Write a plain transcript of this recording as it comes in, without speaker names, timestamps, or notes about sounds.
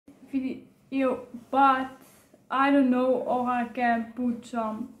video, but I don't know, or I can put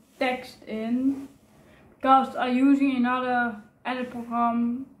some text in because I'm using another edit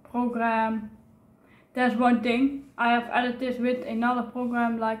program. That's one thing. I have edited this with another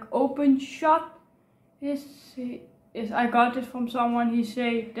program like OpenShot. I got this from someone. He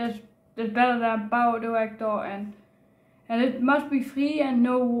said that's better than Power Director, and it must be free and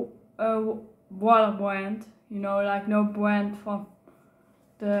no water brand. You know, like no brand from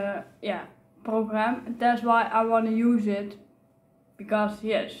the program. That's why I want to use it, because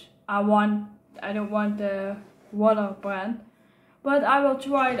yes, I don't want the water brand. But I will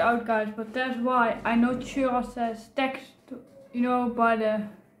try it out, guys. But that's why I'm not sure it says text, you know, by the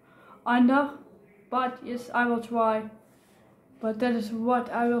under. But yes, I will try. But that is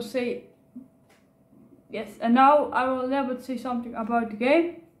what I will say. Yes, and now I will never say something about the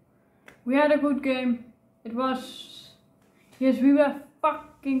game. We had a good game. It was, yes, we were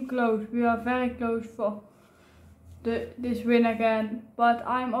fucking close. We were very close for this win again, but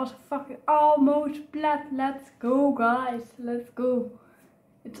I'm also fucking almost plat. Let's go, guys, let's go.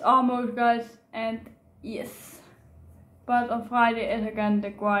 It's almost, guys, and yes, but on Friday is again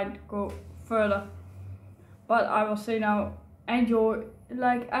the grind go further. But I will say now, enjoy.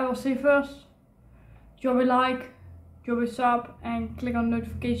 Like I will say first, drop a like, drop a sub, and click on the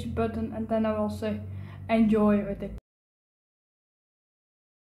notification button, and then I will say enjoy with it.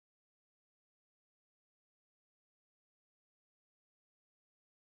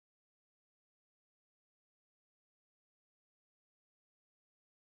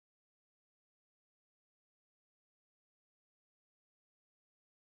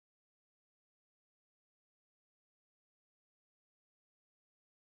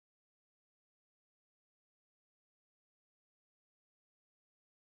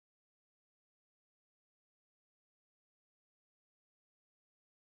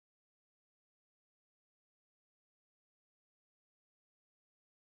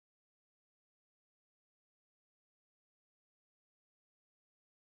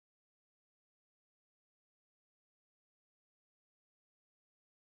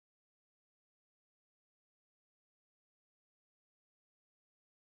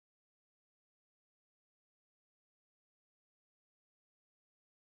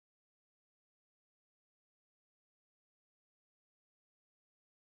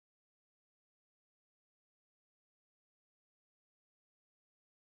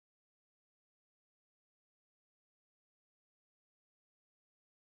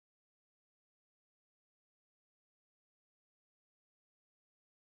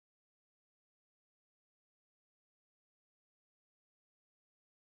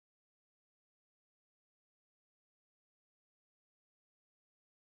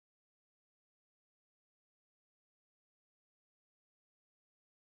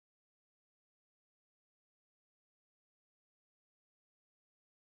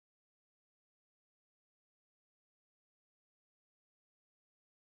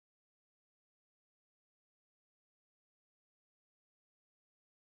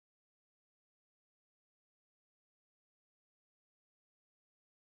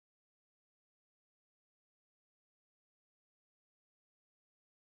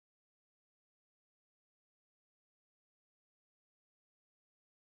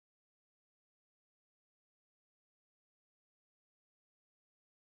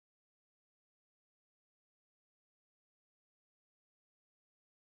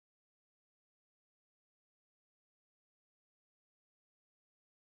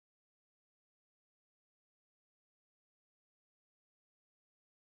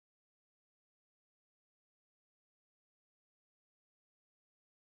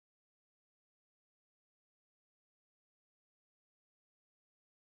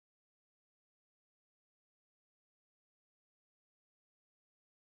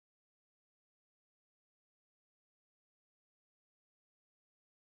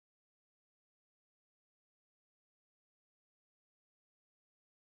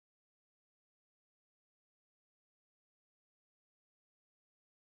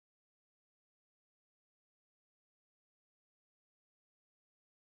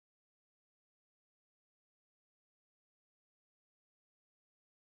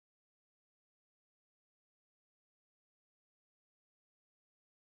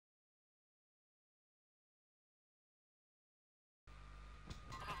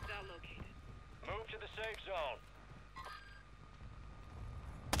 Move to the safe zone.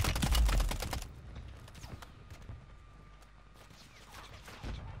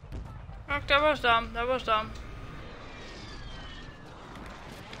 Ach, dat was dan, dat was dan.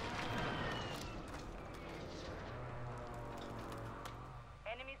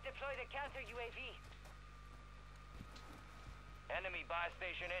 Enemies deployed a counter UAV. Enemy buy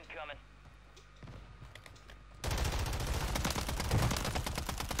station incoming.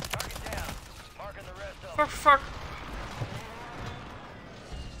 Target down. Marking the rest of them. Fuck.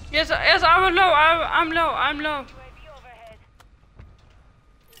 Yes, I'm low. I'm low. UAV overhead.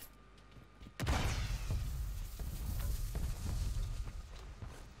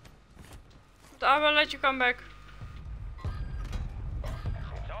 I will let you come back.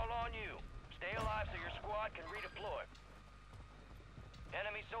 It's all on you. Stay alive so your squad can redeploy.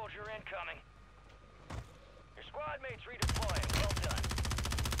 Enemy soldier incoming. Your squad mates redeploying. Well done.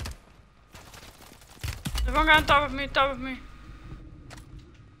 There's one guy on top of me.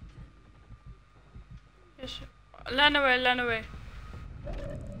 Yes. Land away.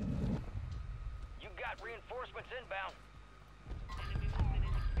 You got reinforcements inbound.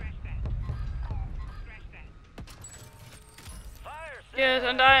 Fire sale. Yes,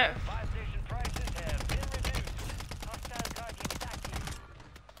 and Buy station prices have been reduced. Hostile Guardian is active.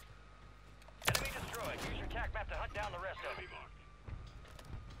 Enemy destroyed. Use your TAC map to hunt down the rest of them.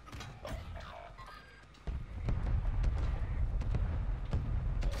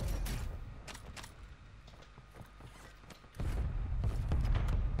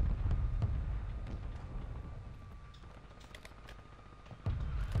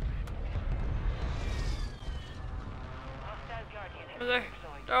 Hostile Guardian is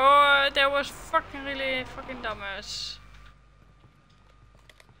deployed. Oh, that was really fucking dumbass.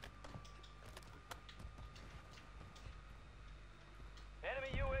 Enemy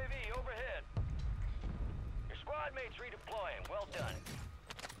UAV overhead. Your squad mates redeploying. Well done.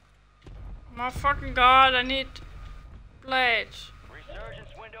 My fucking god, I need blades. Resurgence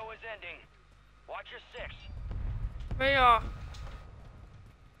window is ending. Watch your six. Where you are?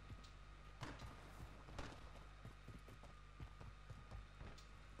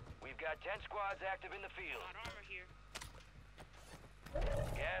 We've got 10 squads active in the field. Armor here.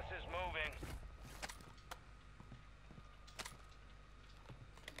 Gas is moving.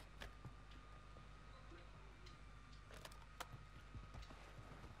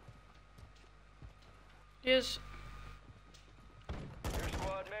 Yes. Your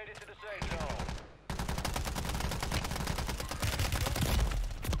squad made it to the safe zone.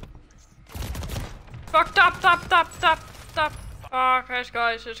 Fuck, top. Fuck, it's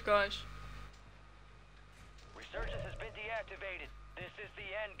guys. Resurgence has been deactivated. This is the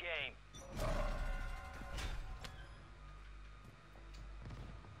end game.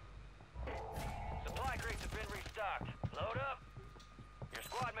 Supply crates have been restocked. Load up. Your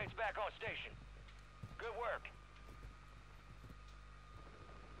squad mates back on station. Good work.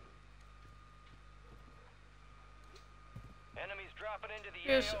 Enemies dropping into the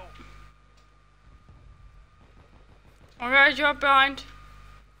Yes. AO. Alright, you're behind.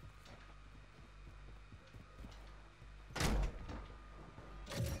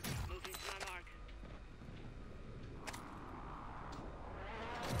 Moving to my mark.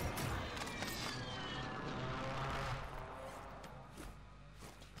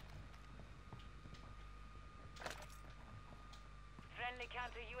 Friendly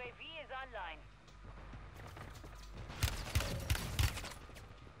counter UAV is online.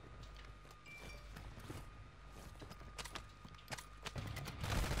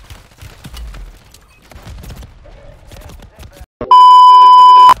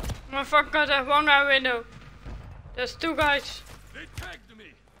 My fucking god, there's one guy window. There's two guys. They tagged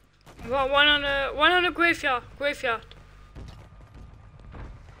me. One on the graveyard. Friendly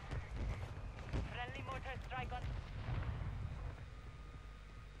mortar strike on.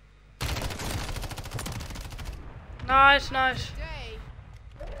 Nice. You're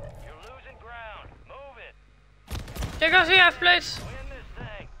losing ground. Move it. Check us here, please. Win this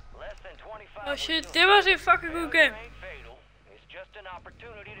thing. Less than 25. Oh shit, this was a fucking good game. Ain't fatal. It's just an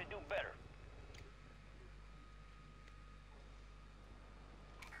opportunity to do better.